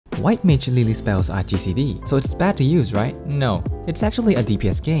White Mage Lily spells are GCD, so it's bad to use, right? No, it's actually a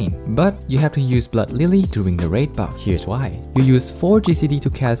DPS gain, but you have to use Blood Lily during the raid buff. Here's why. You use 4 GCD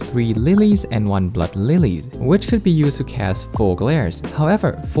to cast 3 Lilies and 1 Blood Lilies, which could be used to cast 4 Glares.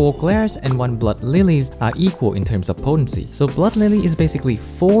 However, 4 Glares and 1 Blood Lilies are equal in terms of potency, so Blood Lily is basically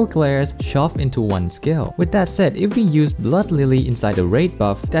 4 Glares shoved into 1 skill. With that said, if we use Blood Lily inside the raid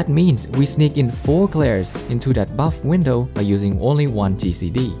buff, that means we sneak in 4 Glares into that buff window by using only 1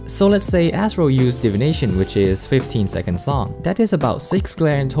 GCD. So let's say Astro used Divination, which is 15 seconds long. That is about 6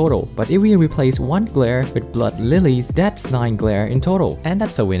 glare in total, but if we replace 1 glare with Blood Lilies, that's 9 glare in total, and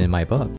that's a win in my book.